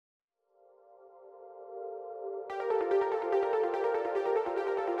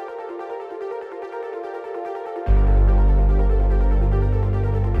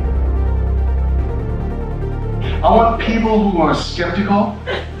I want people who are skeptical,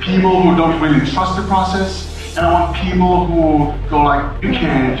 people who don't really trust the process, and I want people who go like, you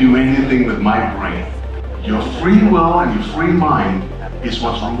can't do anything with my brain. Your free will and your free mind is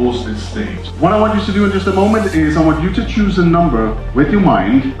what rules this stage. What I want you to do in just a moment is I want you to choose a number with your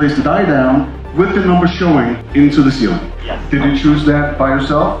mind, place the die down with the number showing into the ceiling. Yes. Did you choose that by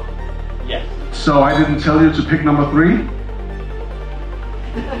yourself? Yes. So I didn't tell you to pick number 3?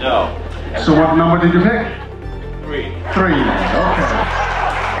 No. So what number did you pick? 3. 3. Okay.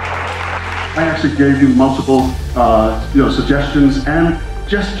 I actually gave you multiple suggestions and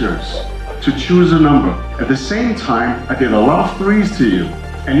gestures to choose a number. At the same time, I did a lot of 3s to you.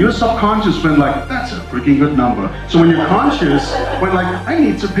 And your subconscious went like, that's a freaking good number. So when your conscious went like, I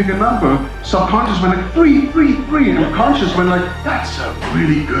need to pick a number, subconscious went like, 3, 3, 3. And conscious went like, that's a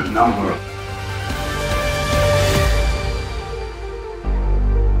really good number.